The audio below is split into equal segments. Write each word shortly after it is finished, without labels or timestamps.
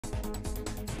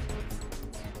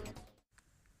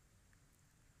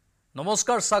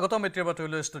নমস্কাৰ স্বাগতম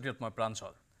মিত্ৰবাৰ্তালৈ ষ্টুডিঅ'ত মই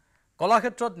প্ৰাঞ্জল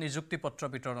কলাক্ষেত্ৰত নিযুক্তি পত্ৰ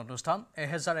বিতৰণ অনুষ্ঠান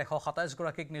 1127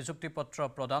 গৰাকীক নিযুক্তি পত্ৰ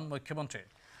প্ৰদান মুখ্যমন্ত্ৰী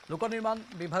লোক নিৰ্মাণ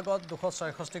বিভাগত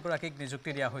 266 গৰাকীক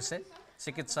নিযুক্তি দিয়া হৈছে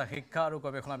চিকিৎসা শিক্ষা আৰু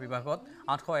গৱেষণা বিভাগত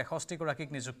 861 গৰাকীক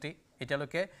নিযুক্তি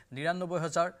এতিয়ালৈকে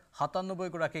 99097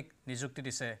 গৰাকীক নিযুক্তি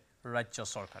দিছে ৰাজ্য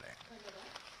চৰকাৰে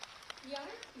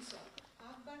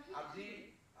আজি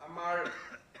আমাৰ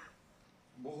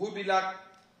বহুবিলাক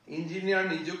ইঞ্জিনিয়াৰ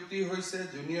নিযুক্তি হৈছে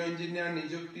জুনিয়ৰ ইঞ্জিনিয়াৰ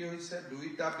নিযুক্তি হৈছে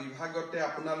দুইটা বিভাগতে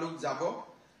আপোনালোক যাব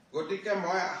গতিকে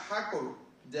মই আশা কৰো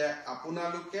যে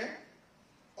আপোনালোকে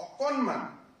অকনমান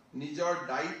নিজৰ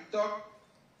দায়িত্বক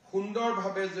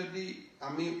সুন্দৰভাৱে যদি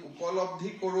আমি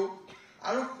উপলব্ধি কৰো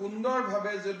আৰু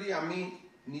সুন্দৰভাৱে যদি আমি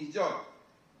নিজৰ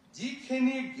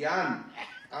যিখিনি জ্ঞান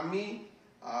আমি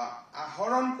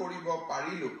আহৰণ কৰিব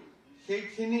পাৰিলো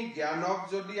সেইখিনি জ্ঞানক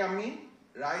যদি আমি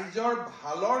ৰাইজৰ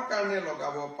ভালৰ কাৰণে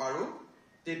লগাব পাৰো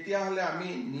তেতিয়া হলে আমি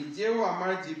নিজেও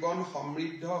আমাৰ জীৱন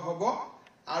সমৃদ্ধ হ'ব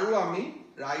আৰু আমি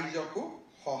ৰাইজকো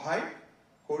সহায়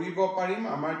কৰিব পাৰিম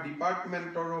আমাৰ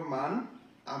ডিপাৰ্টমেণ্টৰো মান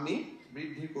আমি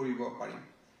বৃদ্ধি কৰিব পাৰিম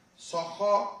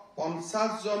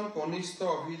 650 জন কনিষ্ঠ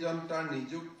অভিযন্তাৰ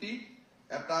নিযুক্তি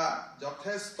এটা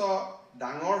যথেষ্ট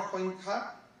ডাঙৰ সংখ্যা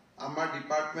আমাৰ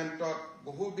ডিপাৰ্টমেণ্টত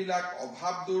বহুবিলাক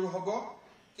অভাৱ দূৰ হ'ব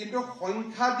কিন্তু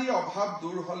সংখ্যা দি অভাৱ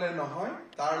দূৰ হলে নহয়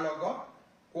তাৰ লগত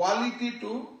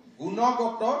কোৱালিটিটো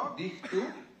গুণগত দিশটো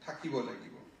থাকিব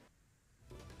লাগিব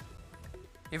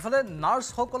ইফালে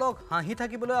নাৰ্ছসকলক হাঁহি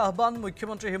থাকিবলৈ আহ্বান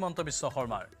মুখ্যমন্ত্ৰী হিমন্ত বিশ্ব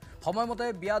শৰ্মাৰ সময়মতে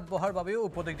বিয়াত বহাৰ বাবেও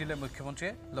উপদেশ দিলে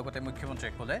মুখ্যমন্ত্ৰীয়ে লগতে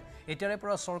মুখ্যমন্ত্ৰীয়ে ক'লে এতিয়াৰে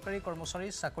পৰা চৰকাৰী কৰ্মচাৰী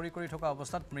চাকৰি কৰি থকা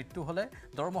অৱস্থাত মৃত্যু হলে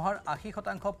দৰমহাৰ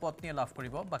 80% পত্নীয়ে লাভ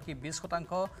কৰিব বাকি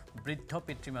 20% বৃদ্ধ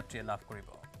পিতৃ-মাতৃয়ে লাভ কৰিব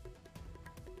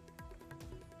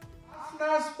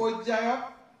পৰ্যায়ত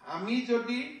আমি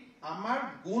যদি আমাৰ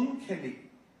গুণখিনি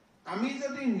আমি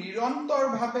যদি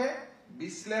নিৰন্তৰভাৱে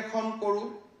বিশ্লেষণ কৰো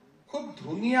খুব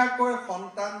ধুনীয়াকৈ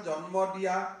সন্তান জন্ম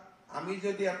দিয়া আমি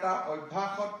যদি এটা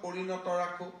অভ্যাসত পৰিণত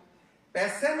ৰাখো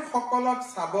পেশেন্ট সকলক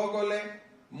চাব গলে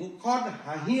মুখত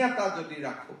হাঁহি এটা যদি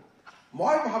ৰাখো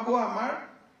মই ভাবো আমাৰ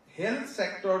হেলথ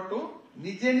সেক্টৰটো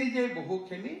নিজে নিজে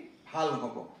বহুখিনি ভাল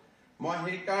হ'ব মই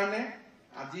সেই কাৰণে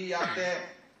আজি ইয়াতে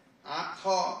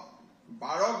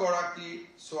 812 গৰাকী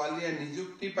ছোৱালীয়ে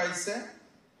নিযুক্তি পাইছে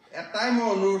এটাই মই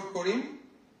অনুৰোধ কৰিম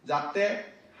যাতে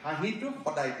হাঁহিটো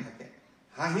সদায় থাকে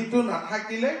হাঁহিটো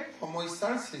নাথাকিলে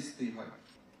সমস্যাৰ সৃষ্টি হয়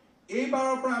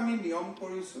এইবাৰৰ পৰা আমি নিয়ম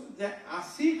কৰিছো যে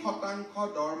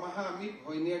 80% দৰমহা আমি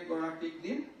ভৈনীয়েক গৰাকীক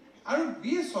দিম আৰু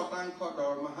 20%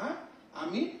 দৰমহা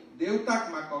আমি দেউতাক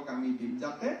মাকক আমি দিম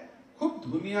যাতে খুব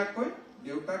ধুনীয়াকৈ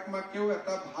দেউতাক মাকেও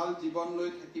এটা ভাল জীৱন লৈ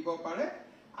থাকিব পাৰে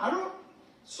আৰু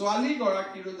ছোৱালী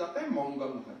গৰাকীৰো যাতে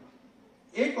মংগল হয়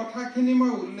এই কথাখিনি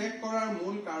মই উল্লেখ কৰাৰ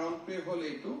মূল কাৰণটোৱে হ'ল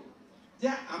এইটো যে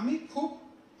আমি খুব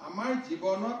আমাৰ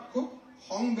জীৱনত খুব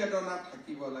সংবেদনা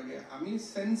থাকিব লাগে আমি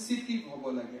সেনসিটিভ হ'ব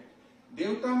লাগে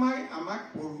দেউতা মাই আমাক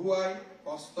পঢ়ুৱাই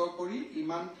কষ্ট কৰি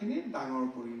ইমানখিনি ডাঙৰ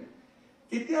কৰিলে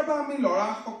কেতিয়াবা আমি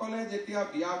ল'ৰাসকলে যেতিয়া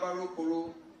বিয়া বাৰু কৰো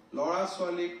ল'ৰা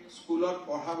ছোৱালীক স্কুলত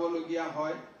পঢ়াবলগীয়া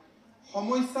হয়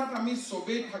সমস্যাত আমি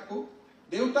সবেই থাকো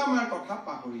দেউতা মাৰ কথা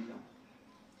পাহৰি যাওঁ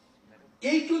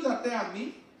এইটো যাতে আমি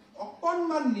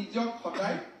অকনমান নিজক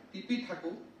সদায় টিপি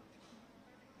থাকো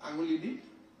আঙুলি দি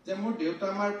যে মোৰ দেউতা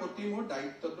মাৰ প্ৰতি মোৰ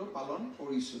দায়িত্বটো পালন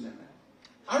কৰিছো নে নাই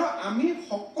আৰু আমি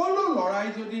সকলো লৰাই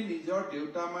যদি নিজৰ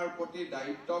দেউতা মাৰ প্ৰতি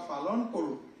দায়িত্ব পালন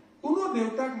কৰো কোনো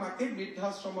দেউতাক মাকে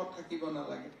বৃদ্ধাশ্ৰমত থাকিব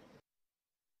নালাগে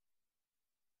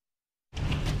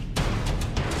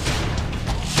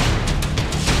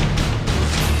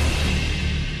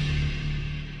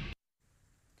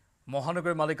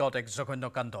মহানগৰ মালিগাঁৱত এক জঘন্য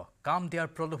কাণ্ড কাম দিয়াৰ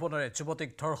প্ৰলোভনেৰে যুৱতীক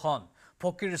ধৰ্ষণ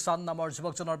ফকিৰ চান নামৰ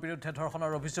যুৱকজনৰ বিৰুদ্ধে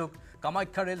ধৰ্ষণৰ অভিযোগ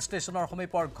কামাখ্যা ৰেল ষ্টেচনৰ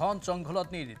সমীপৰ ঘন জংঘলত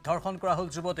নি ধৰ্ষণ কৰা হ'ল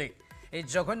যুৱতীক এই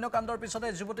জঘন্য কাণ্ডৰ পিছতে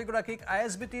যুৱতীগৰাকীক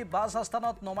আইএছবিটি বাছ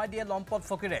আস্থানত নমাই দিয়ে লম্পট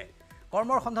ফকিৰে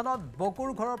কৰ্মৰ সন্ধানত বকুৰ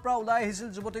ঘৰৰ পৰা ওলাই আহিছিল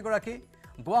যুৱতীগৰাকী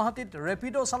গুৱাহাটীত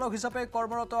ৰেপিডো চালক হিচাপে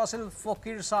কৰ্মৰত আছিল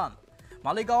ফকিৰ চান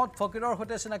মালিগাঁৱত ফকিৰৰ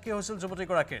সৈতে চিনাকি হৈছিল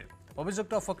যুৱতীগৰাকীৰ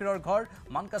অভিযুক্ত ফকিৰৰ ঘৰ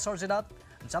মানকাছৰ জিলাত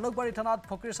জালুকবাৰী থানাত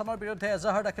ফকিৰ চানৰ বিৰুদ্ধে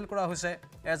এজাহাৰ দাখিল কৰা হৈছে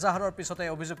এজাহাৰৰ পিছতে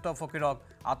অভিযুক্ত ফকিৰক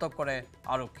আটক কৰে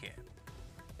আৰক্ষীয়ে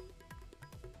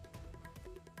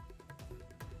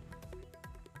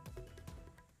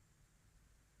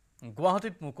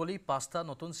গুৱাহাটীত মুকলি 5টা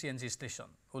নতুন CNG ষ্টেচন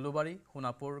উলুবাৰী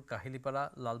সোণাপুৰ কাহিলিপাৰা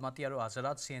লালমাটি আৰু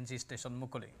আজাৰাত CNG ষ্টেচন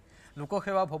মুকলি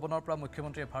লোকসেৱা ভৱনৰ পৰা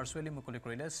মুখ্যমন্ত্ৰীয়ে ভাৰ্চুৱেলি মুকলি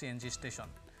কৰিলে CNG ষ্টেচন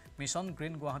মিছন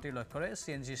গ্ৰীণ গুৱাহাটীৰ লক্ষ্যৰে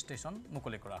CNG ষ্টেচন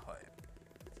মুকলি কৰা হয়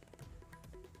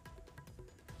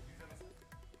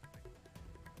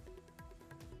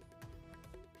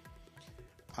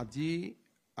আজি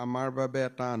আমাৰ বাবে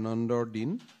এটা আনন্দৰ দিন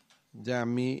যে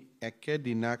আমি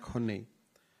একেদিনাখনেই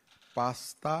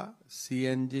 5টা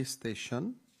CNG ষ্টেচন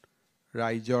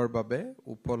ৰাইজৰ বাবে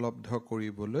উপলব্ধ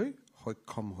কৰিবলৈ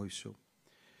সক্ষম হৈছোঁ।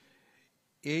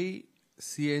 এই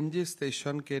CNG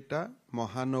ষ্টেচন কেইটা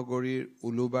মহানগৰীৰ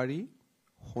উলুবাৰী,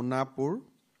 সোণাপুৰ,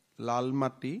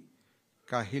 লালমাটি,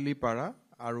 কাহিলিপাৰা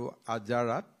আৰু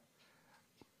আজাৰাত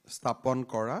স্থাপন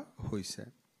কৰা হৈছে।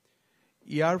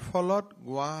 ইয়াৰ ফলত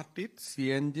গুৱাহাটীত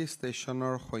CNG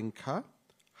ষ্টেচনৰ সংখ্যা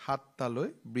 7টালৈ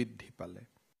বৃদ্ধি পালে।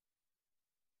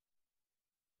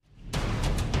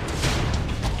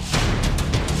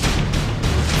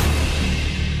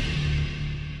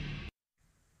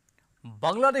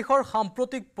 বাংলাদেশৰ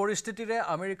সাম্প্ৰতিক পৰিস্থিতিৰে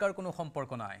আমেৰিকাৰ কোনো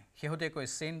সম্পৰ্ক নাই। শেহতীয়াকৈ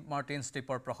সেইণ্ট মাৰ্টিনছ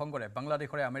দ্বীপৰ প্ৰসংগৰে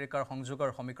বাংলাদেশৰে আমেৰিকাৰ সংযোগৰ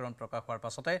সমীকৰণ প্ৰকাশ হোৱাৰ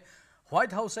পাছতে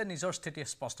হোৱাইট হাউছে নিজৰ স্থিতি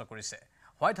স্পষ্ট কৰিছে।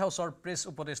 হোৱাইট হাউছৰ প্ৰেছ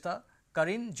উপদেষ্টা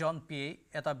কাৰিন জন পিয়ে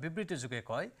এটা বিবৃতিযোগে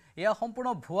কয়, এয়া সম্পূৰ্ণ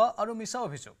ভুৱা আৰু মিছা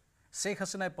অভিযোগ। শ্বেখ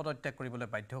হাছিনাই পদত্যাগ কৰিবলৈ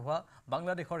বাধ্য হোৱা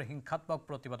বাংলাদেশৰ হিংসাত্মক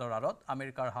প্ৰতিবাদৰ আঁৰত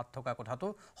আমেৰিকাৰ হাত থকা কথাটো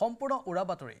সম্পূৰ্ণ উৰা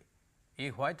বাতৰি। এই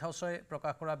হোৱাইট হাউছে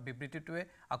প্ৰকাশ কৰা বিবৃতিটোৱে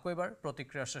আকৌ এবাৰ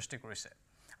প্ৰতিক্ৰিয়াৰ সৃষ্টি কৰিছে।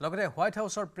 লগতে হোৱাইট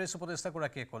হাউছৰ প্ৰেছ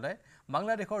উপদেষ্টাগৰাকীয়ে ক'লে,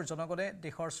 বাংলাদেশৰ জনগণে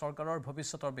দেশৰ চৰকাৰৰ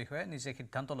ভৱিষ্যতৰ বিষয়ে নিজে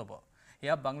সিদ্ধান্ত ল'ব।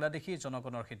 এয়া বাংলাদেশী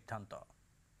জনগণৰ সিদ্ধান্ত।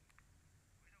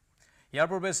 ইয়াৰ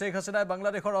পূৰ্বে শ্বেখ হাছিনাই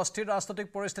বাংলাদেশৰ অস্থিৰ ৰাজনৈতিক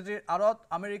পৰিস্থিতিৰ আঁৰত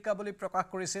আমেৰিকা বুলি প্ৰকাশ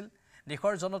কৰিছিল।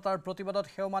 দেশৰ জনতাৰ প্ৰতিবাদত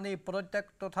সেও মানি পদত্যাগ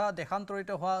তথা দেশান্তৰিত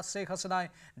হোৱা শ্বেখ হাছিনাই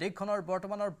দেশখনৰ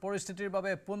বৰ্তমানৰ পৰিস্থিতিৰ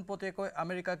বাবে পোনপটীয়াকৈ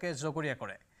আমেৰিকাকে জগৰীয়া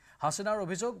কৰে। হাছিনাৰ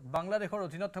অভিযোগ, বাংলাদেশৰ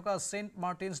অধীনত থকা সেইণ্ট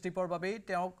মাৰ্টিনছ দ্বীপৰ বাবেই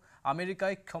তেওঁক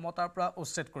আমেৰিকাই ক্ষমতাৰ পৰা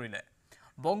উচ্ছেদ কৰিলে।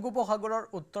 বংগোপসাগৰৰ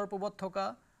উত্তৰ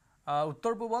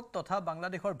পূবত তথা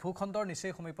বাংলাদেশৰ ভূখণ্ডৰ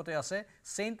নিচেই সমীপতে আছে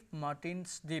সেইণ্ট মাৰ্টিনছ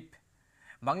দ্বীপ।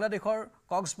 বাংলাদেশৰ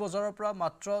কক্সবজাৰৰ পৰা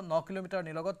মাত্ৰ 9 কিলোমিটাৰ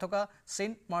নিলগত থকা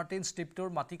সেইণ্ট মাৰ্টিনছ দ্বীপটোৰ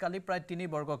মাটিকালি প্ৰায় 3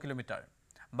 বৰ্গ কিলোমিটাৰ।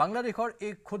 বাংলাদেশৰ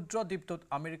এই ক্ষুদ্ৰ দ্বীপটোত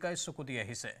আমেৰিকাই চকু দি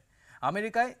আহিছে।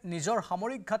 আমেৰিকাই নিজৰ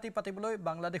সামৰিক ঘাটি পাতিবলৈ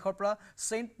বাংলাদেশৰ পৰা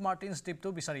সেইণ্ট মাৰ্টিনছ দ্বীপটো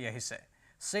বিচাৰি আহিছে।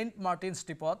 সেইণ্ট মাৰ্টিনছ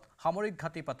দ্বীপত সামৰিক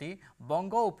ঘাটি পাতি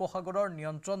বংগ উপসাগৰৰ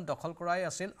নিয়ন্ত্ৰণ দখল কৰাই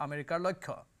আছিল আমেৰিকাৰ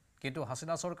লক্ষ্য। কিন্তু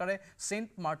হাছিনা চৰকাৰে সেইণ্ট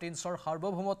মাৰ্টিনছৰ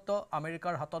সাৰ্বভৌমত্ব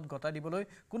আমেৰিকাৰ হাতত গতাই দিবলৈ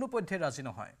কোনোপধ্যে ৰাজি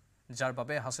নহয়, যাৰ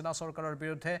বাবে হাছিনা চৰকাৰৰ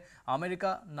বিৰুদ্ধে আমেৰিকা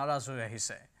নাৰাজ হৈ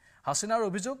আহিছে। হাছিনাৰ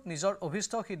অভিযোগ, নিজৰ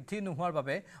অভিষ্ট সিদ্ধি নোহোৱাৰ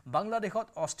বাবে বাংলাদেশত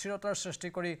অস্থিৰতাৰ সৃষ্টি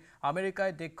কৰি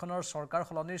আমেৰিকাই দেশখনৰ চৰকাৰ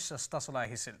সলনিৰ চেষ্টা চলাই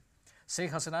আহিছিল। শ্বেখ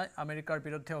হাছিনাই আমেৰিকাৰ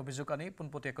বিৰুদ্ধে অভিযোগ আনি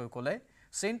পোনপটীয়াকৈ ক'লে,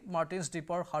 সেইণ্ট মাৰ্টিনছ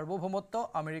দ্বীপৰ সাৰ্বভৌমত্ব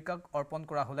আমেৰিকাক অৰ্পণ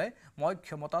কৰা হ'লে মই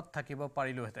ক্ষমতাত থাকিব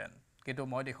পাৰিলোহেঁতেন, কিন্তু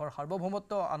মই দেশৰ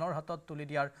সাৰ্বভৌমত্ব আনৰ হাতত তুলি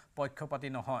দিয়াৰ পক্ষপাতী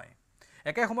নহয়।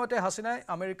 একে সময়তে হাছিনাই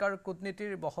আমেৰিকাৰ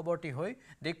কূটনীতিৰ বশৱৰ্তী হৈ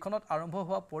দেশখনত আৰম্ভ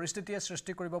হোৱা পৰিস্থিতিয়ে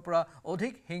সৃষ্টি কৰিব পৰা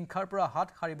অধিক হিংসাৰ পৰা হাত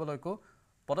সাৰিবলৈকো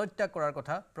পদত্যাগ কৰাৰ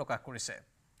কথা প্ৰকাশ কৰিছে।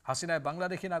 হাছিনাই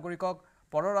বাংলাদেশী নাগৰিকক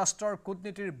পৰৰাষ্ট্ৰৰ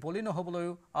কূটনীতিৰ বলি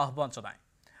নহ'বলৈও আহ্বান জনায়।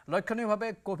 লক্ষণীয়ভাৱে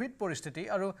কোভিড পৰিস্থিতি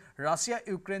আৰু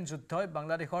ৰাছিয়া-ইউক্ৰেইন যুদ্ধই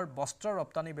বাংলাদেশৰ বস্ত্ৰ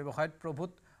ৰপ্তানি ব্যৱসায়ত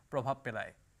প্ৰভাৱ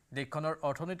পেলায়। দেশখনৰ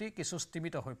অৰ্থনীতি কিছু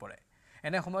স্তিমিত হৈ পৰে।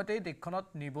 এনে সময়তেই দেশখনত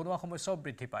নিবনুৱা সমস্যাও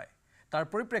বৃদ্ধি পায়। তাৰ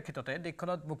পৰিপ্ৰেক্ষিততে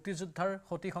দেশখনত মুক্তিযোদ্ধাৰ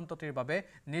সতী সন্ততিৰ বাবে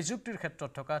নিযুক্তিৰ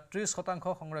ক্ষেত্ৰত থকা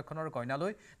 30% সংৰক্ষণৰ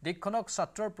গইনালৈ দেশখনক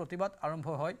ছাত্ৰৰ প্ৰতিবাদ আৰম্ভ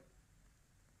হয়।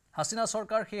 হাছিনা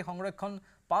চৰকাৰ সেই সংৰক্ষণ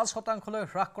 5%লৈ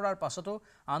হ্ৰাস কৰাৰ পাছতো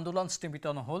আন্দোলন স্তিমিত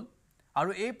নহ'ল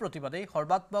আৰু এই প্ৰতিবাদেই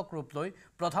সৰ্বাত্মক ৰূপ লৈ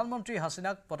প্ৰধানমন্ত্ৰী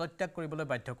হাছিনাক পদত্যাগ কৰিবলৈ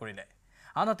বাধ্য কৰিলে।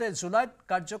 আনহাতে জুলাইত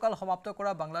কাৰ্যকাল সমাপ্ত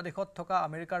কৰা বাংলাদেশত থকা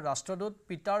আমেৰিকাৰ ৰাষ্ট্ৰদূত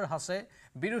পিটাৰ হাছে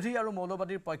বিৰোধী আৰু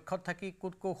মৌলবাদীৰ পক্ষত থাকি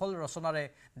কূটকৌশল ৰচনাৰে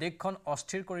দেশখন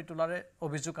অস্থিৰ কৰি তোলাৰ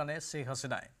অভিযোগ আনে শ্বেখ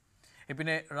হাছিনাই।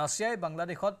 ইপিনে ৰাছিয়াই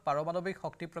বাংলাদেশত পাৰমাণৱিক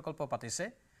শক্তি প্ৰকল্প পাতিছে।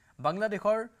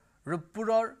 বাংলাদেশৰ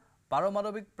ৰূপপুৰৰ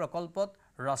পাৰমাণৱিক প্ৰকল্পত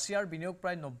ৰাছিয়াৰ বিনিয়োগ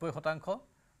প্ৰায় 90%।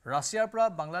 ৰাছিয়াৰ পৰা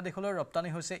বাংলাদেশলৈ ৰপ্তানি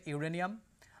হৈছে ইউৰেনিয়াম।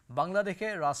 বাংলাদেশে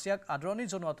ৰাছিয়াক আদৰণি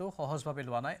জনোৱাটো সহজভাৱে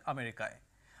লোৱা নাই আমেৰিকাই।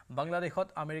 বাংলাদেশত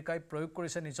আমেৰিকাই প্ৰয়োগ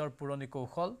কৰিছে নিজৰ পুৰণি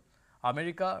কৌশল।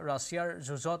 আমেৰিকা ৰাছিয়াৰ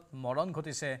যুঁজত মৰণ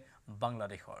ঘটিছে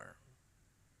বাংলাদেশৰ।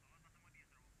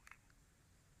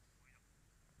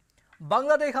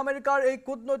 বাংলাদেশ আমেৰিকাৰ এই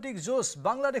কূটনৈতিক যুঁজ,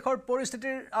 বাংলাদেশৰ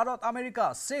পৰিস্থিতিৰ আঁৰত আমেৰিকা,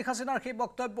 শ্বেখ হাছিনাৰ সেই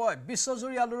বক্তব্যই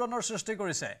বিশ্বজুৰি আলোড়নৰ সৃষ্টি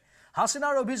কৰিছে।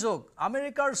 হাছিনাৰ অভিযোগ,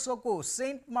 আমেৰিকাৰ চকু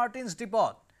সেইণ্ট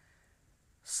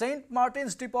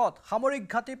মাৰ্টিনছ দ্বীপত সামৰিক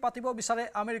ঘাটি পাতিব বিচাৰে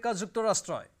আমেৰিকা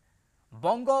যুক্তৰাষ্ট্ৰই।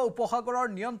 বংগ উপসাগৰৰ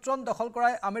নিয়ন্ত্ৰণ দখল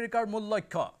কৰাই আমেৰিকাৰ মূল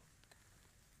লক্ষ্য।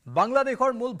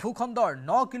 বাংলাদেশৰ মূল ভূখণ্ডৰ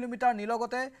 9 কিলোমিটাৰ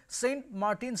নিলগতে সেইণ্ট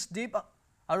মাৰ্টিনছ দ্বীপ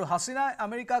আৰু হাছিনাই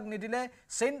আমেৰিকাক নিদিলে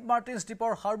সেইণ্ট মাৰ্টিনছ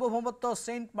দ্বীপৰ সাৰ্বভৌমত্ব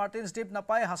সেইণ্ট মাৰ্টিনছ দ্বীপ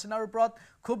নাপায়। হাছিনাৰ ওপৰত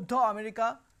ক্ষুব্ধ আমেৰিকা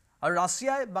আৰু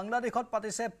ৰাছিয়াই বাংলাদেশত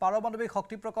পাতিছে পাৰমাণৱিক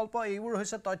শক্তি প্ৰকল্প। এইবোৰ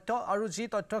হৈছে তথ্য আৰু যি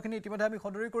তথ্যখিনি ইতিমধ্যে আমি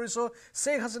সদৰি কৰিছোঁ।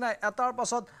 শ্বেখ হাছিনাই এটাৰ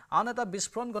পাছত আন এটা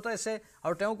বিস্ফোৰণ ঘটাইছে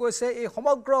আৰু তেওঁ কৈছে এই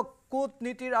সমগ্ৰ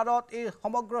কূটনীতিৰ আঁৰত, এই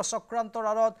সমগ্ৰ চক্ৰান্তৰ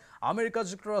আঁৰত আমেৰিকা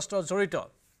যুক্তৰাষ্ট্ৰ জড়িত।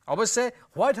 অৱশ্যে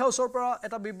হোৱাইট হাউচৰ পৰা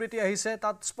এটা বিবৃতি আহিছে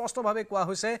তাত স্পষ্টভাৱে কোৱা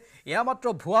হৈছে এয়া মাত্ৰ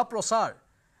ভুৱা প্ৰচাৰ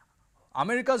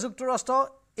আমেৰিকা যুক্তৰাষ্ট্ৰ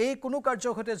এই কোনো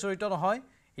কাৰ্যৰ সৈতে জড়িত নহয়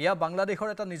এয়া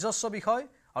বাংলাদেশৰ এটা নিজস্ব বিষয়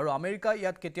আৰু আমেৰিকা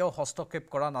ইয়াত কেতিয়াও হস্তক্ষেপ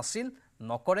কৰা নাছিল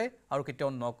নকৰে আৰু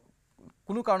কেতিয়াও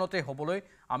কোনো কাৰণতে হ'বলৈ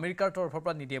আমেৰিকাৰ তৰফৰ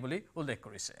পৰা নিদিয়ে বুলি উল্লেখ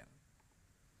কৰিছে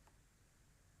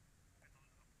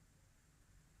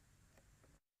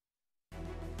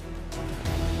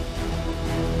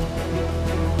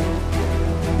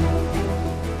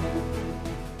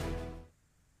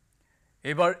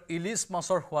এবাৰ ইলিছ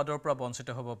মাছৰ সোৱাদৰ পৰা বঞ্চিত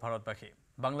হ'ব ভাৰতবাসী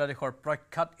বাংলাদেশৰ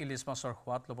প্ৰখ্যাত ইলিছ মাছৰ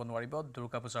সোৱাদ ল'ব নোৱাৰিব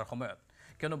দুৰ্গা পূজাৰ সময়ত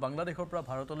কিয়নো বাংলাদেশৰ পৰা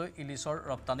ভাৰতলৈ ইলিছৰ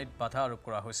ৰপ্তানিত বাধা আৰোপ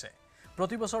কৰা হৈছে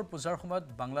প্ৰতি বছৰ পূজাৰ সময়ত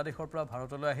বাংলাদেশৰ পৰা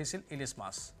ভাৰতলৈ আহিছিল ইলিছ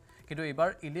মাছ কিন্তু এবাৰ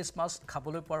ইলিছ মাছ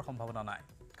খাবলৈ পোৱাৰ সম্ভাৱনা নাই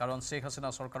কাৰণ শেখ হাছিনা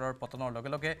চৰকাৰৰ পতনৰ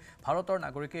লগে লগে ভাৰতৰ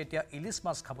নাগৰিকে এতিয়া ইলিছ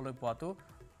মাছ খাবলৈ পোৱাটো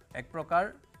এক প্ৰকাৰ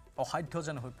অসাধ্য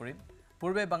যেন হৈ পৰিল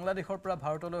পূৰ্বে বাংলাদেশৰ পৰা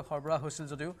ভাৰতলৈ সৰবৰাহ হৈছিল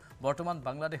যদিও বৰ্তমান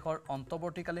বাংলাদেশৰ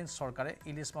অন্তৱৰ্তীকালীন চৰকাৰে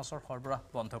ইলিছ মাছৰ সৰবৰাহ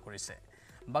বন্ধ কৰিছে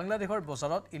বাংলাদেশৰ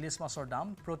বজাৰত ইলিছ মাছৰ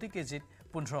দাম প্ৰতি কেজিত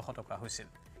 1500 টকা হৈছিল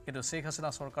কিন্তু শেখ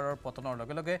হাছিনা চৰকাৰৰ পতনৰ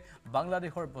লগে লগে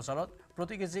বাংলাদেশৰ বজাৰত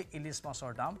প্ৰতি কেজি ইলিছ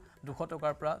মাছৰ দাম 200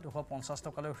 টকাৰ পৰা 250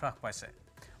 টকালৈ হ্ৰাস পাইছে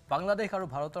বাংলাদেশ আৰু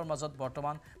ভাৰতৰ মাজত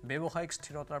বৰ্তমান ব্যৱসায়িক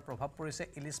স্থিৰতাৰ প্ৰভাৱ পৰিছে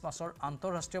ইলিছ মাছৰ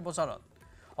আন্তঃৰাষ্ট্ৰীয় বজাৰত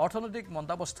অৰ্থনৈতিক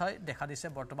মন্দাৱস্থাই দেখা দিছে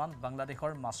বৰ্তমান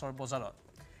বাংলাদেশৰ মাছৰ বজাৰত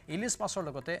ইলিছ মাছৰ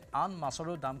লগতে আন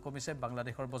মাছৰো দাম কমিছে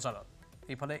বাংলাদেশৰ বজাৰত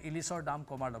ইফালে ইলিছৰ দাম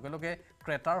কমাৰ লগে লগে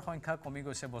ক্ৰেতাৰ সংখ্যা কমি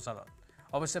গৈছে বজাৰত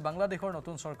অৱশ্যে বাংলাদেশৰ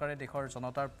নতুন চৰকাৰে দেশৰ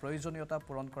জনতাৰ প্ৰয়োজনীয়তা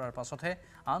পূৰণ কৰাৰ পাছতহে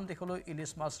আন দেশলৈ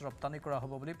ইলিছ মাছ ৰপ্তানি কৰা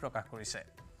হ'ব বুলি প্ৰকাশ কৰিছে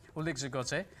উল্লেখযোগ্য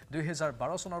যে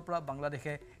 2012 চনৰ পৰা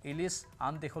বাংলাদেশে ইলিছ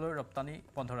আন দেশলৈ ৰপ্তানি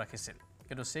বন্ধ ৰাখিছিল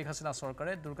কিন্তু শেখ হাছিনা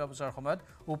চৰকাৰে দুৰ্গা পূজাৰ সময়ত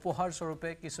উপহাৰ স্বৰূপে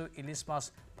কিছু ইলিছ মাছ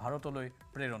ভাৰতলৈ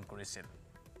প্ৰেৰণ কৰিছিল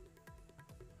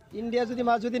ইন্ডিয়া যদি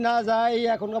মাছ যদি না যায়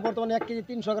এখনকার বর্তমানে 1 কেজি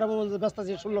 300 গ্রামের মধ্যে ব্যস্ত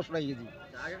আছে 1600 টাকা কেজি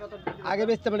আগে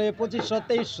বেচতে মানে 2500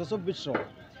 2300 2400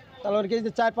 তাহলে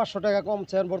কেজি 400-500 টাকা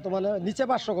কমছে বর্তমানে নিচে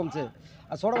 500 কমছে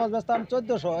আর ছোট মাছ বেচতাম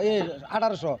 1400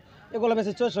 1800 এগুলো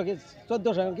বেচে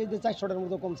 1400 কেজি 400 টাকার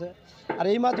মতো কমছে আর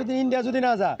এই মাছ যদি ইন্ডিয়া যদি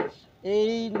না যায়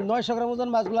এই 900 গ্রাম ওজন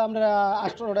মাছগুলো আমরা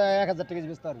 800 টাকা 1000 টাকা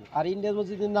বেচতে পারবো আর ইন্ডিয়া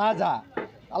যদি না যায়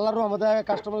আল্লাহর রহমতে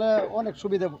কাস্টমারে অনেক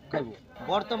সুবিধা খাইবো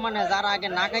বর্তমানে যারা আগে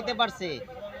না খাইতে পারছে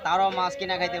তারাও মাছ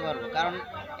কিনা খাইতে পারবো কারণ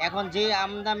এখন যে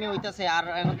আমদানি হইতেছে আর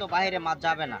এখন তো বাইরে মাছ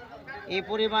যাবে না এই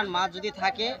পরিমাণ মাছ যদি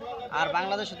থাকে আর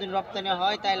বাংলাদেশে যদি রপ্তানি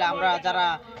হয় তাহলে আমরা যারা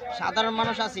সাধারণ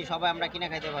মানুষ আছি সবাই আমরা কিনা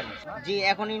খাইতে পারি যে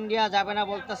এখন ইন্ডিয়া যাবে না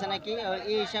বলতেছে নাকি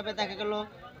এই হিসাবে দেখা গেল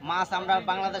মাছ আমরা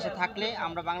বাংলাদেশে থাকলে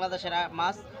আমরা বাংলাদেশের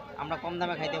মাছ আমরা কম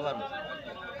দামে খাইতে পারবো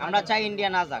আমরা চাই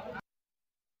ইন্ডিয়া না যাক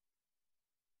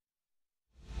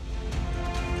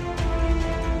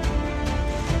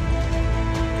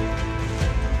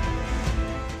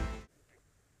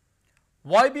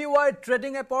YBY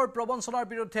ট্ৰেডিং এপৰ প্ৰবঞ্চনাৰ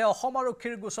বিৰুদ্ধে অসম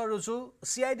আৰক্ষীৰ গোচৰ ৰুজু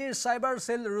CIDৰ সাইবাৰ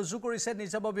সেল ৰুজু কৰিছে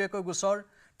নিজাববীয়াকৈ গোচৰ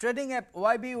trading app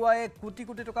YBY crore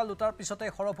crore টকা লুটাৰ পিছতে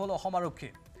খৰব হ'ল অসম আৰক্ষী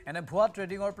এনে ভুৱা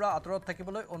ট্ৰেডিঙৰ পৰা আঁতৰত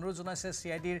থাকিবলৈ অনুৰোধ জনাইছে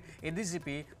CIDৰ ADGP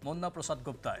মুন্না প্ৰসাদ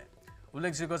গুপ্তাই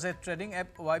উল্লেখযোগ্য যে trading app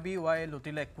YBY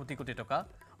লুটিলে crore crore টকা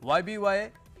YBY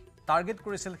টাৰ্গেট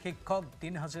কৰিছিল শিক্ষক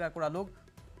দিন হাজিৰা কৰা লোক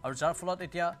আৰু যাৰ ফলত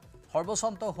এতিয়া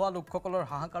সৰ্বশান্ত হোৱা লোকসকলৰ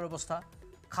হাহাকাৰ অৱস্থা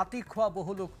খাতি খোৱা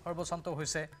বহু লোক সৰ্বশান্ত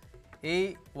হৈছে এই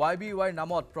YBY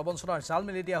নামত প্ৰবঞ্চনাৰ জাল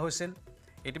মেলি দিয়া হৈছিল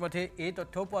ইতিমধ্যে এই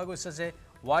তথ্যও পোৱা গৈছে যে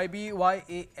YBY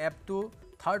এই এপটো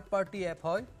থাৰ্ড পাৰ্টি এপ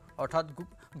হয় অৰ্থাৎ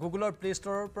গুগলৰ প্লে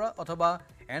ষ্টৰৰ পৰা অথবা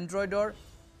এণ্ড্ৰইডৰ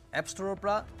এপ ষ্টৰৰ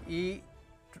পৰা এই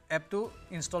এপটো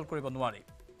ইনষ্টল কৰিব নোৱাৰি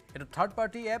এটো থাৰ্ড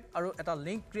পাৰ্টি এপ আৰু এটা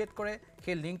লিংক ক্ৰিয়েট কৰে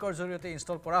সেই লিংকৰ জৰিয়তে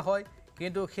ইনষ্টল কৰা হয়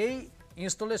কিন্তু সেই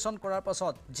ইনষ্টলেশ্যন কৰাৰ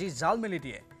পাছত যি জাল মেলি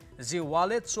দিয়ে যি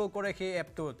ওয়ালেট শো কৰে সেই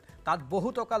এপটোত তাত বহু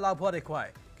টকা লাভ হোৱা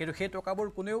দেখুৱায় কিন্তু সেই টকাবোৰ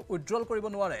কোনেও উইথড্ৰল কৰিব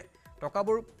নোৱাৰে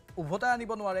টকাবোৰ উভতাই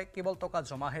আনিব নোৱাৰে কেৱল টকা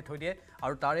জমাহে থৈ দিয়ে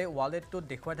আৰু তাৰে ওয়ালেটটোত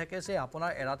দেখুৱাই থাকে যে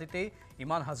আপোনাৰ এৰাতিতেই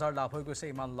ইমান হাজাৰ লাভ হৈ গৈছে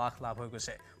ইমান লাখ লাভ হৈ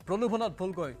গৈছে প্ৰলোভনত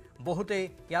ভুলকৈ বহুতেই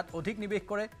ইয়াত অধিক নিবেশ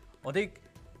কৰে অধিক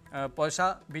পইচা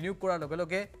বিনিয়োগ কৰাৰ লগে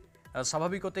লগে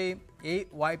স্বাভাৱিকতেই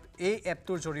এই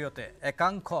এপটোৰ জৰিয়তে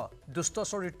একাংশ দুষ্ট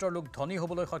চৰিত্ৰৰ লোক ধনী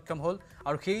হ'বলৈ সক্ষম হ'ল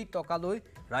আৰু সেই টকা লৈ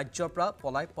ৰাজ্যৰ পৰা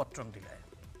পলাই পত্ৰং দিলে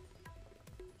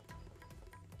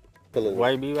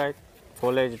YBY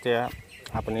ক'লে যেতিয়া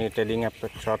আপুনি ট্ৰেডিং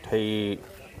এপছত সেই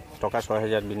টকা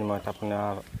 6000 বিনিময়ত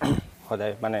আপোনাৰ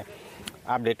সদায় মানে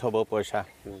আপডেট হ'ব পইচা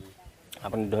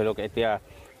আপুনি ধৰি লওক এতিয়া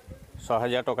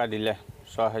 6000 টকা দিলে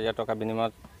 6000 টকা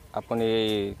বিনিময়ত আপুনি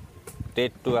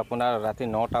ট্ৰেডটো আপোনাৰ ৰাতি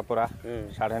 9টা পৰা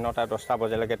 9:30 10টা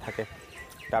বজালৈকে থাকে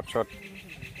তাৰপিছত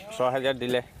 6000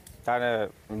 দিলে তাৰ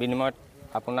বিনিময়ত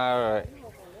আপোনাৰ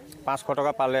 500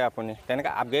 টকা পালে আপুনি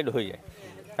তেনেকৈ আপগ্ৰেড হৈ যায়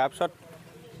তাৰপিছত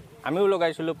আমিও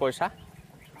লগাইছিলোঁ পইচা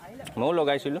ময়ো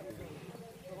লগাইছিলোঁ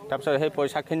তাৰপিছত সেই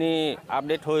পইচাখিনি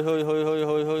আপডেট হৈ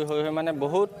মানে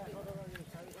বহুত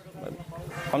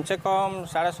কমচে কম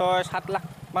 6.5-7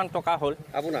 লাখমান টকা হ'ল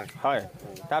আপোনাৰ হয়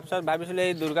তাৰপিছত ভাবিছিলোঁ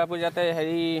এই দুৰ্গা পূজাতে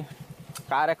হেৰি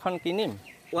কাৰ এখন কিনিম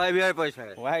YBI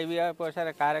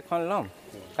পইচাৰে কাৰ এখন ল'ম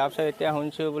তাৰপিছত এতিয়া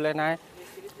শুনিছোঁ বোলে নাই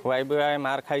YBI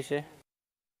মাৰ খাইছে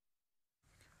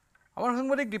আমাৰ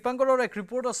সাংবাদিক দীপাংকৰৰ এক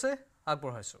ৰিপৰ্ট আছে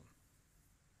আগবঢ়াইছোঁ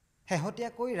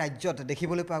শেহতীয়াকৈ ৰাজ্যত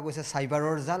দেখিবলৈ পোৱা গৈছে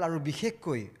চাইবাৰৰ জাল আৰু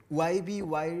বিশেষকৈ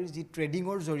YBIৰ যি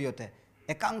ট্ৰেডিঙৰ জৰিয়তে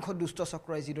একাংশ দুষ্ট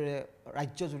চক্ৰই যিদৰে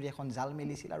ৰাজ্যজুৰি এখন জাল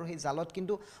মেলিছিল আৰু সেই জালত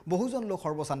কিন্তু বহুজন লোক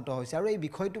সৰ্বশান্ত হৈছে আৰু এই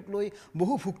বিষয়টোক লৈ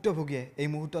বহু ভুক্তভোগীয়ে এই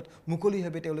মুহূৰ্তত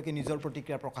মুকলিভাৱে তেওঁলোকে নিজৰ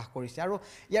প্ৰতিক্ৰিয়া প্ৰকাশ কৰিছে আৰু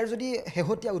ইয়াৰ যদি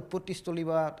শেহতীয়া উৎপত্তিস্থলী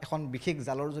বা এখন বিশেষ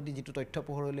জালৰ যদি যিটো তথ্য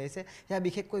পোহৰলৈ আহিছে সেয়া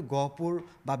বিশেষকৈ গহপুৰ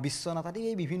বা বিশ্বনাথ আদি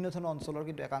এই বিভিন্ন ধৰণৰ অঞ্চলৰ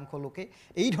কিন্তু একাংশ লোকে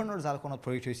এই ধৰণৰ জালখনত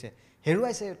ভৰি থৈছে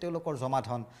হেৰুৱাইছে তেওঁলোকৰ জমা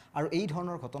ধন আৰু এই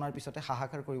ধৰণৰ ঘটনাৰ পিছতে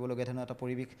হাহাকাৰ কৰিবলগীয়া ধৰণৰ এটা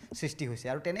পৰিৱেশ সৃষ্টি হৈছে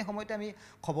আৰু তেনে সময়তে আমি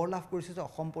খবৰ লাভ কৰিছোঁ যে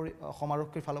অসম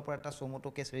আৰক্ষীৰ ফালৰ পৰা এটা চমুটো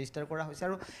কেছ ৰেজিষ্টাৰ কৰা হৈছে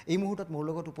আৰু এই মুহূৰ্তত মোৰ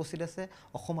লগত উপস্থিত আছে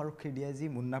অসম আৰক্ষীৰ ডিআইজি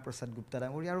মুন্না প্ৰসাদ গুপ্তা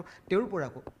ডাঙৰীয়া আৰু তেওঁৰ পৰা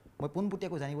মই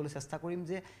পোনপটীয়াকৈ জানিবলৈ চেষ্টা কৰিম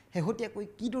যে শেহতীয়াকৈ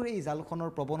কিদৰে এই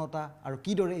জালখনৰ প্ৰৱণতা আৰু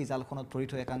কিদৰে এই জালখনত ভৰি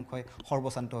থৈ একাংশই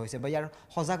সৰ্বশান্ত হৈছে বা ইয়াৰ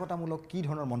সজাগতামূলক কি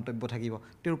ধৰণৰ মন্তব্য থাকিব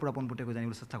তেওঁৰ পৰা পোনপটীয়াকৈ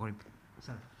জানিবলৈ চেষ্টা কৰিম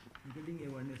ছাৰ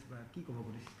এৱাৰনেছ বা কি ক'ব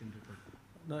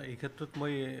এই ক্ষেত্ৰত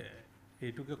মই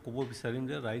এইটোকে ক'ব বিচাৰিম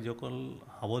যে ৰাইজসকল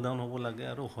সাৱধান হ'ব লাগে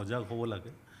আৰু সজাগ হ'ব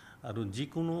লাগে আৰু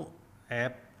যিকোনো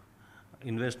এপ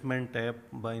ইনভেষ্টমেণ্ট এপ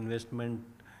বা ইনভেষ্টমেণ্ট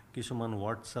কিছুমান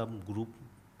হোৱাটছআপ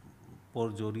গ্ৰুপৰ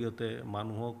জৰিয়তে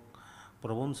মানুহক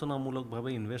প্ৰবঞ্চনামূলকভাৱে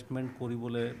ইনভেষ্টমেণ্ট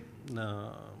কৰিবলৈ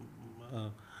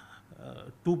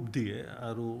টোপ দিয়ে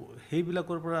আৰু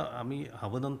সেইবিলাকৰ পৰা আমি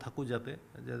সাৱধান থাকোঁ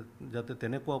যাতে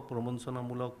তেনেকুৱা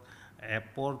প্ৰবঞ্চনামূলক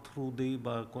এপৰ থ্ৰু দি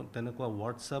বা তেনেকুৱা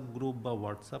হোৱাটছআপ গ্ৰুপ বা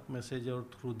হোৱাটছআপ মেছেজৰ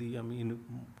থ্ৰু দি আমি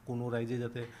কোনো ৰাইজে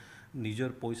যাতে নিজৰ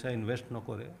পইচা ইনভেষ্ট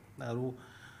নকৰে আৰু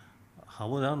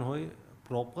সাৱধান হৈ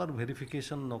প্ৰপাৰ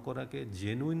ভেৰিফিকেশ্যন নকৰাকৈ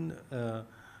জেনুইন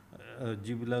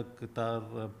যিবিলাক তাৰ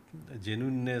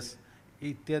জেনুইননেছ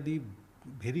ইত্যাদি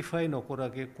ভেৰিফাই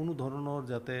নকৰাকৈ কোনো ধৰণৰ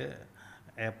যাতে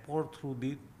এপৰ থ্ৰু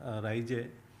দি ৰাইজে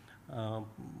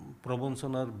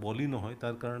প্ৰবঞ্চনাৰ বলি নহয়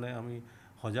তাৰ কাৰণে আমি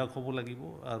সজাগ হ'ব লাগিব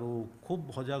আৰু খুব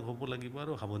সজাগ হ'ব লাগিব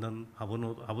আৰু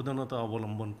সাৱধানতা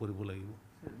অৱলম্বন কৰিব লাগিব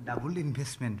ডাবল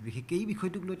ইনভেষ্টমেণ্ট বিশেষকৈ এই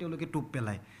বিষয়টোক লৈ তেওঁলোকে টোপ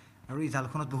পেলায় আৰু এই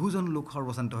জালখনত বহুজন লোক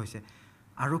সৰ্বশান্ত হৈছে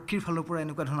আৰক্ষীৰ ফালৰ পৰা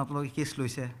এনেকুৱা ধৰণৰ আপোনালোকে কেছ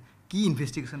লৈছে কি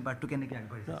ইনভেষ্টিগেশ্যন পাৰ্টটো কেনেকৈ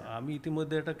আগবাঢ়িছে আমি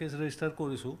ইতিমধ্যে এটা কেছ ৰেজিষ্টাৰ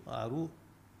কৰিছোঁ আৰু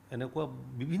এনেকুৱা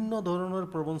বিভিন্ন ধৰণৰ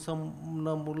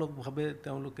প্ৰবঞ্চনামূলকভাৱে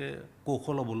তেওঁলোকে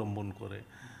কৌশল অৱলম্বন কৰে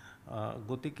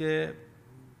গতিকে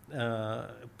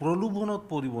প্ৰলোভনত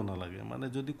পৰিব নালাগে মানে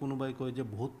যদি কোনোবাই কয় যে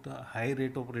বহুত হাই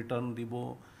ৰেট অফ ৰিটাৰ্ণ দিব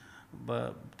বা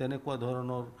তেনেকুৱা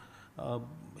ধৰণৰ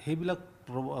সেইবিলাক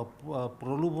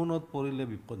প্ৰলোভনত পৰিলে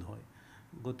বিপদ হয়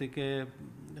গতিকে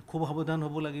খুব সাৱধান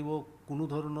হ'ব লাগিব কোনো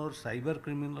ধৰণৰ চাইবাৰ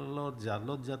ক্ৰিমিনেলৰ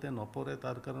জালত যাতে নপৰে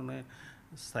তাৰ কাৰণে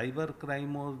চাইবাৰ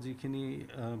ক্ৰাইমৰ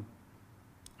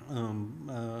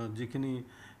যিখিনি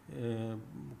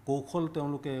কৌশল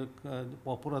তেওঁলোকে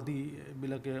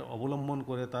অপৰাধীবিলাকে অৱলম্বন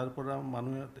কৰে তাৰ পৰা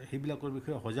মানুহে সেইবিলাকৰ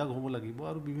বিষয়ে সজাগ হ'ব লাগিব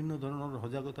আৰু বিভিন্ন ধৰণৰ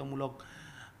সজাগতামূলক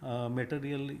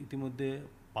মেটেৰিয়েল ইতিমধ্যে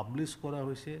পাব্লিছ কৰা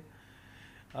হৈছে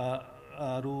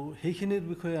আৰু সেইখিনিৰ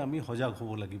বিষয়ে আমি সজাগ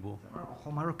হ'ব লাগিব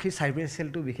অসম আৰক্ষীৰ চাইবাৰ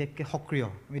চেলটো বিশেষকৈ সক্ৰিয়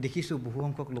আমি দেখিছোঁ বহু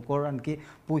সংখ্যক লোকৰ আনকি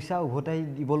পইচা উভতাই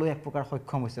দিবলৈ এক প্ৰকাৰ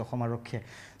সক্ষম হৈছে অসম আৰক্ষীয়ে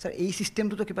ছাৰ এই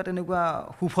ছিষ্টেমটোতো কিবা তেনেকুৱা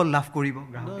সুফল লাভ কৰিব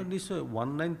নিশ্চয়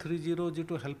 1930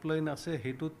 যিটো হেল্পলাইন আছে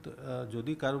সেইটোত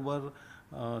যদি কাৰোবাৰ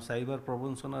চাইবাৰ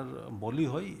প্ৰবঞ্চনাৰ বলি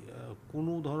হয়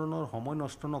কোনো ধৰণৰ সময়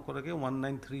নষ্ট নকৰাকৈ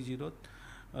 1930ত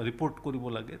ৰিপৰ্ট কৰিব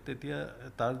লাগে তেতিয়া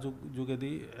তাৰ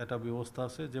যোগেদি এটা ব্যৱস্থা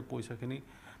আছে যে পইচাখিনি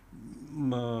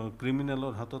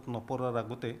ক্ৰিমিনেলৰ হাতত নপৰাৰ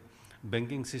আগতে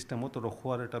বেংকিং ছিষ্টেমত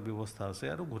ৰখোৱাৰ এটা ব্যৱস্থা আছে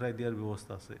আৰু ঘূৰাই দিয়াৰ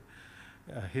ব্যৱস্থা আছে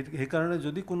সেইকাৰণে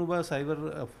যদি কোনোবা চাইবাৰ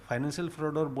ফাইনেন্সিয়েল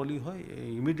ফ্ৰডৰ বলি হয়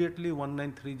ইমিডিয়েটলি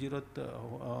 1930ত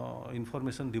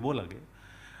ইনফৰমেশ্যন দিব লাগে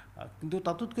কিন্তু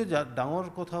তাতোতকৈ ডাঙৰ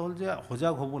কথা হ'ল যে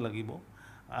সজাগ হ'ব লাগিব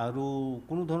আৰু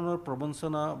কোনো ধৰণৰ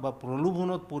প্ৰবঞ্চনা বা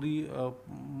প্ৰলোভনত পৰি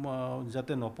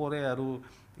যাতে নপৰে আৰু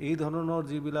এই ধৰণৰ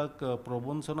যিবিলাক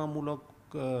প্ৰবঞ্চনামূলক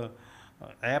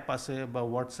এপ আছে বা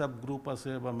হোৱাটছআপ গ্ৰুপ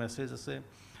আছে বা মেছেজ আছে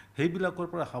সেইবিলাকৰ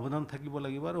পৰা সাৱধান থাকিব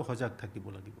লাগিব আৰু সজাগ থাকিব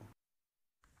লাগিব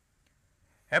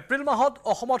এপ্ৰিল মাহত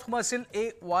অসমত সোমাইছিল এই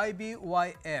YBI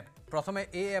এপ প্ৰথমে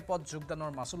এই এপত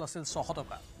যোগদানৰ মাচুল আছিল 600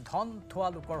 টকা ধন থোৱা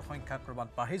লোকৰ সংখ্যা ক্ৰমাৎ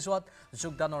বাঢ়ি যোৱাত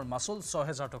যোগদানৰ মাচুল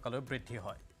 6000 টকালৈ বৃদ্ধি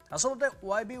হয় আচলতে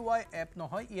YBI এপ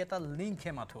নহয় ই এটা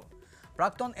লিংকহে মাথো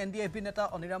প্ৰাক্তন NDFB নেতা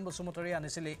অনিৰাম বসুমতাৰীয়ে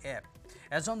আনিছিল এই এপ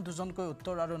এজন দুজনকৈ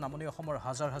উত্তৰ আৰু নামনি অসমৰ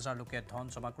হাজাৰ হাজাৰ লোকে ধন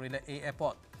জমা কৰিলে এই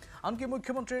এপত আনকি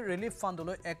মুখ্যমন্ত্ৰীৰ ৰিলিফ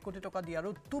ফাণ্ডলৈ 1 কোটি টকা দিয়াৰো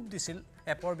টুপ দিছিল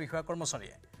এপৰ বিষয়া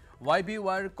কৰ্মচাৰীয়ে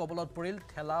YBYৰ কবলত পৰিল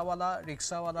ঠেলাৱালা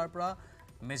ৰিক্সাৱালাৰ পৰা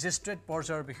মেজিষ্ট্ৰেট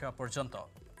পৰ্যায়ৰ বিষয়া পৰ্যন্ত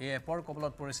এই এপৰ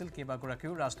কবলত পৰিছিল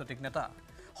কেইবাগৰাকীও ৰাজনৈতিক নেতা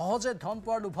সহজে ধন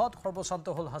পোৱাৰ লোভত সৰ্বশান্ত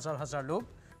হ'ল হাজাৰ হাজাৰ লোক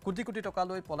কোটি কোটি টকা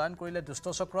লৈ পলায়ন কৰিলে দুষ্ট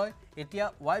চক্ৰই এতিয়া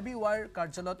YBYৰ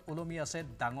কাৰ্যালয়ত ওলমি আছে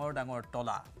ডাঙৰ ডাঙৰ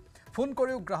তলা ফোন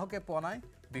কৰিও গ্ৰাহকে পোৱা নাই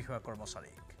বিষয়া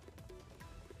কৰ্মচাৰীক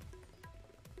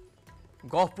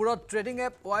গহপুৰত ট্ৰেডিং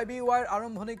এপ YBYৰ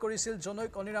আৰম্ভণি কৰিছিল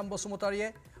জনৈক অনিৰাম বসুমতাৰীয়ে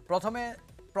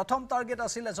প্ৰথম টাৰ্গেট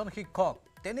আছিল এজন শিক্ষক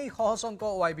তেনেই সহজ অংক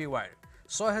YBYৰ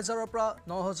 ৬,০০০ৰ পৰা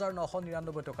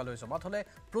 ৯,৯৯৯ টকালৈ জমা থলে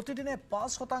প্ৰতিদিনে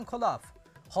 ৫% লাভ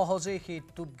সহজেই সেই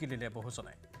টুপ গিলিলে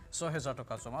বহুজনে ৬,০০০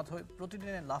 টকা জমা থৈ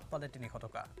প্ৰতিদিনে লাভ পালে ৩০০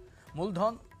 টকা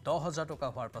মূলধন ১০,০০০ টকা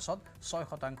হোৱাৰ পাছত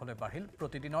 ৬% বাঢ়িল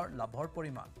প্ৰতিদিনৰ লাভৰ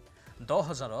পৰিমাণ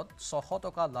 ১০,০০০ত ৬০০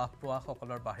 টকা লাভ পোৱা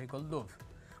সকলৰ বাঢ়ি গ'ল লোভ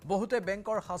বহুতে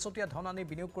বেংকৰ হাচতীয়া ধন আনি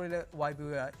বিনিয়োগ কৰিলে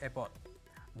YBY এপত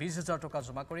 ২০,০০০ টকা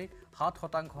জমা কৰি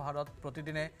 ৭% হাৰত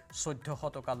প্ৰতিদিনে ১৪০০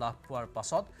 টকা লাভ পোৱাৰ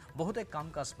পাছত বহুতে কাম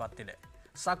কাজ বাদ দিলে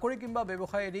চাকৰি কিংবা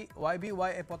ব্যৱসায় এৰি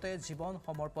YBY এপতে জীৱন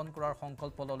সমৰ্পণ কৰাৰ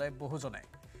সংকল্প ল'লে বহুজনে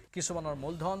কিছুমানৰ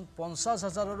মূলধন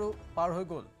 ৫০,০০০ৰো পাৰ হৈ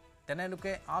গ'ল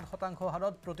তেনেলোকে ৮%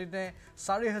 হাৰত প্ৰতিদিনে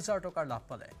 ৪,০০০ টকাৰ লাভ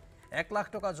পালে ১ লাখ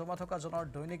টকা জমা থকা জনৰ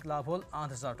দৈনিক লাভ হ'ল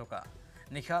 ৮,০০০ টকা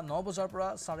নিশা ৯ বজাৰ পৰা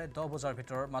 ১০:৩০ বজাৰ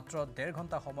ভিতৰত মাত্ৰ ১.৫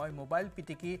 ঘণ্টা সময় মোবাইল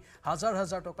পিটিকি হাজাৰ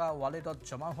হাজাৰ টকা ৱালেটত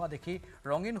জমা হোৱা দেখি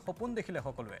ৰঙীন সপোন দেখিলে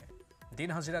সকলোৱে দিন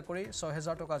হাজিৰা কৰি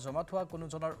 ৬,০০০ টকা জমা থোৱা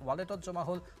কোনোজনৰ ৱালেটত জমা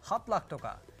হ'ল ৭ লাখ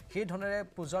টকা সেই ধনেৰে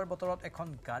পূজাৰ বতৰত এখন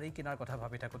গাড়ী কিনাৰ কথা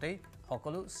ভাবি থাকোঁতেই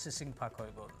সকলো চিচিং ফাক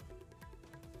হৈ গ'ল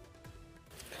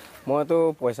মইতো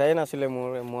পইচাই নাছিলে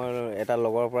মই এটা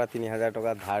লগৰ পৰা ৩,০০০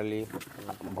 টকা ধাৰ লি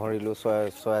ভৰিলোঁ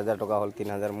 ৬,০০০ টকা হ'ল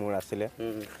 ৩,০০০ মোৰ আছিলে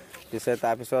পিছে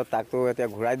তাৰপিছত তাকতো এতিয়া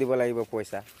ঘূৰাই দিব লাগিব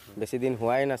পইচা বেছি দিন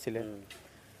হোৱাই নাছিলে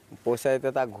পইচা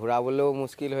এতিয়া তাক ঘূৰাবলৈও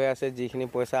মুস্কিল হৈ আছে যিখিনি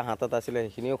পইচা হাতত আছিলে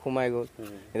সেইখিনিও সোমাই গ'ল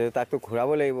এতিয়া তাকতো ঘূৰাব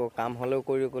লাগিব কাম হ'লেও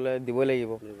কৰি ক'লে দিব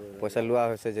লাগিব পইচা লোৱা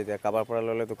হৈছে যেতিয়া কাৰোবাৰ পৰা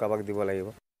ল'লেতো কাৰোবাক দিব লাগিব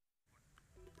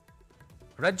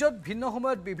ৰাজ্যত ভিন্ন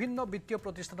সময়ত বিভিন্ন বিত্তীয়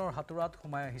প্ৰতিষ্ঠানৰ হাতোৰাত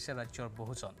সোমাই আহিছে ৰাজ্যৰ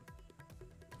বহুজন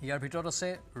ইয়াৰ ভিতৰত আছে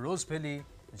ৰোজ ভেলী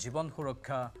জীৱন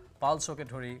সুৰক্ষা পালছকে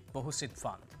ধৰি বহু চিট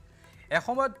ফাণ্ড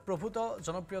এসময়ত প্ৰভূত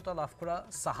জনপ্ৰিয়তা লাভ কৰা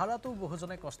সাহাৰাতো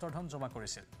বহুজনে কষ্টৰ ধন জমা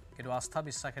কৰিছিল কিন্তু আস্থা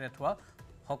বিশ্বাসেৰে থোৱা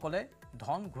সকলে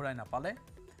ধন ঘূৰাই নাপালে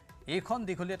এইখন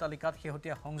দীঘলীয়া তালিকাত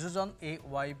শেহতীয়া সংযোজন এই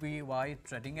YBY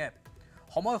ট্ৰেডিং এপ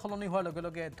সময় সলনি হোৱাৰ লগে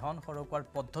লগে ধন সৰকোৱাৰ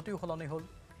পদ্ধতিও সলনি হ'ল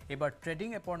এবাৰ ট্ৰেডিং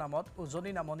এপৰ নামত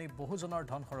উজনি নামনি বহুজনৰ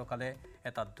ধন সৰকালে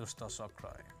এটা দুষ্ট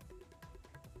চক্ৰই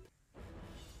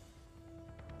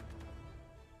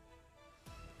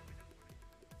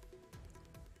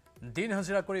দিন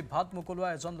হাজিৰা কৰি ভাত মুকলোৱা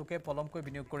এজন লোকে পলমকৈ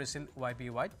বিনিয়োগ কৰিছিল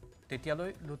YBYত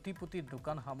তেতিয়ালৈ লুটিপুটি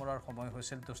দোকান সামৰাৰ সময়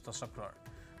হৈছিল দুষ্ট চক্ৰৰ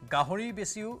গাহৰি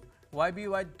বেছিও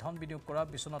YBYত ধন বিনিয়োগ কৰা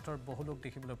বিশ্বনাথৰ বহু লোক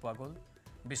দেখিবলৈ পোৱা গ'ল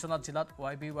বিশ্বনাথ জিলাত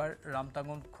YBYৰ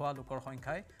ৰামটাঙন খোৱা লোকৰ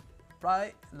সংখ্যাই প্ৰায়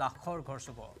লাখৰ ঘৰ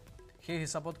চুব সেই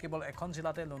হিচাপত কেৱল এখন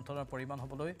জিলাতে লুণ্ঠনৰ পৰিমাণ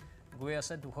হ'বলৈ গৈ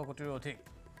আছে ২০০ কোটিৰো অধিক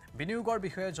বিনিয়োগৰ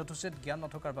বিষয়ে যথোচিত জ্ঞান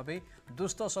নথকাৰ বাবেই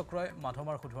দুষ্ট চক্ৰই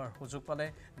মাধমাৰ সুধোৱাৰ সুযোগ পালে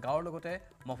গাঁৱৰ লগতে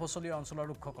মফচলীয়া অঞ্চলৰ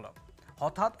লোকসকলক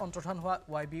হঠাৎ অন্তৰ্ধান হোৱা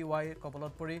YBY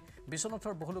কবলত পৰি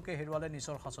বিশ্বনাথৰ বহু লোকে হেৰুৱালে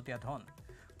নিজৰ সাচতীয়া ধন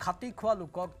খাটি খোৱা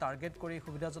লোকক টাৰ্গেট কৰি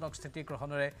সুবিধাজনক স্থিতি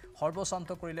গ্ৰহণেৰে সৰ্বশান্ত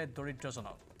কৰিলে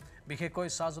দৰিদ্ৰজনক বিশেষকৈ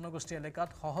চাহ জনগোষ্ঠী এলেকাত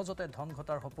সহজতে ধন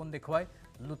ঘটাৰ সপোন দেখুৱাই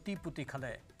লুটি পুতি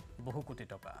খালে বহু কোটি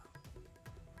টকা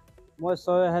মই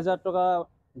 ৬,০০০ টকা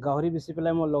গাহৰি বেচি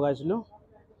পেলাই মই লগাইছিলোঁ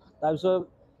তাৰপিছত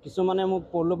কিছুমানে মোক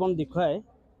প্ৰলোভন দেখুৱাই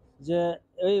যে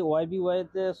এই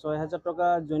YBYতে ৬,০০০ টকা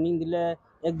জইনিং দিলে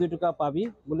 ১-২ টকা পাবি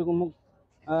বুলি মোক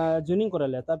জইনিং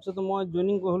কৰালে তাৰপিছত মই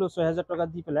জইনিং কৰিলোঁ ৬,০০০ টকা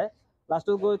দি পেলাই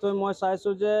লাষ্টত গৈ থৈ মই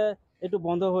চাইছোঁ যে এইটো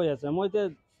বন্ধ হৈ আছে মই এতিয়া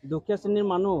দুখীয়া শ্ৰেণীৰ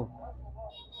মানুহ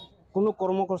কোনো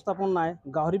কৰ্ম সংস্থাপন নাই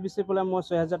গাহৰি বেচি পেলাই মই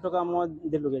 ৬,০০০ টকা মই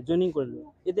দিলোঁগৈ জইনিং কৰিলোঁ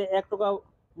এতিয়া ১ টকা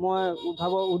মই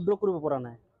উইথড্ৰ কৰিব পৰা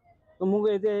নাই তো মোক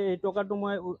এতিয়া এই টকাটো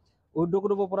মই উইথড্ৰ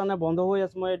কৰিব পৰা নাই বন্ধ হৈ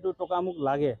আছে মই এইটো টকা মোক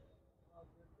লাগে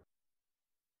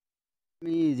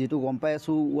আমি যেটো গম পাই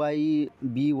আছো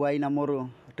YBY নামৰ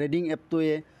ট্ৰেডিং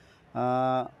এপটোৱে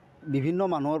বিভিন্ন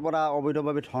মানুহৰ পৰা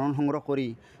অবৈধভাৱে ধন সংগ্ৰহ কৰি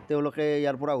তেওঁলোকে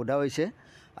ইয়াৰ পৰা উধা হৈছে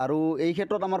আৰু এই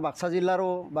ক্ষেত্ৰত আমাৰ বাক্সা জিলাৰো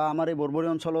বা আমাৰ এই বৰবৰী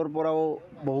অঞ্চলৰ পৰাও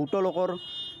বহুতো লোকৰ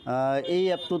এই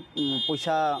এপটোত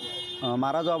পইচা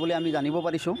মাৰা যোৱা বুলি আমি জানিব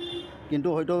পাৰিছোঁ কিন্তু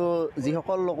হয়তো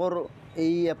যিসকল লোকৰ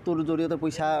এই এপটোৰ জৰিয়তে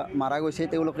পইচা মাৰা গৈছে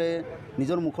তেওঁলোকে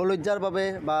নিজৰ মুখলজ্জাৰ বাবে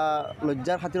বা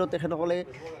লজ্জাৰ খাতিৰত তেখেতসকলে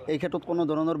এই ক্ষেত্ৰত কোনো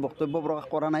ধৰণৰ বক্তব্য প্ৰকাশ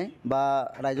কৰা নাই বা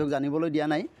ৰাইজক জানিবলৈ দিয়া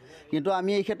নাই কিন্তু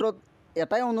আমি এই ক্ষেত্ৰত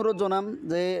এটাই অনুৰোধ জনাম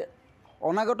যে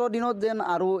অনাগত দিনত যেন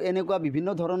আৰু এনেকুৱা বিভিন্ন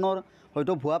ধৰণৰ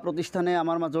হয়তো ভুৱা প্ৰতিষ্ঠানে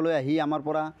আমাৰ মাজলৈ আহি আমাৰ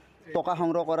পৰা টকা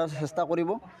সংগ্ৰহ কৰাৰ চেষ্টা কৰিব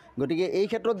গতিকে এই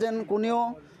ক্ষেত্ৰত যেন কোনেও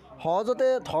সহজতে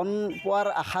ধন পোৱাৰ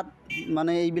আশাত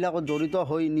মানে এইবিলাকত জড়িত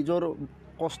হৈ নিজৰ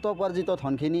কষ্টোপাৰ্জিত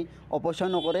ধনখিনি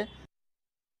অপচয় নকৰে।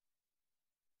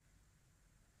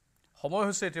 সময়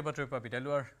হৈছে এতিয়া বাতৰিৰ পৰা বিদায়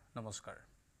লোৱাৰ। নমস্কাৰ।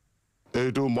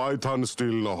 এইটো মাইথান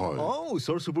ষ্টিল নহয়।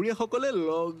 ওচৰ চুবুৰীয়াসকলে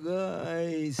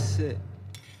লগাইছে।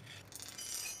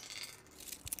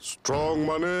 ষ্ট্ৰং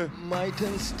মানে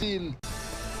Maithon still.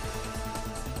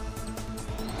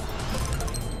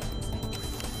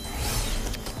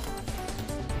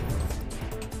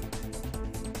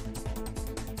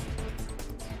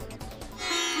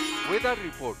 Weather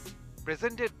report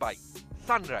presented by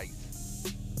Sunrise.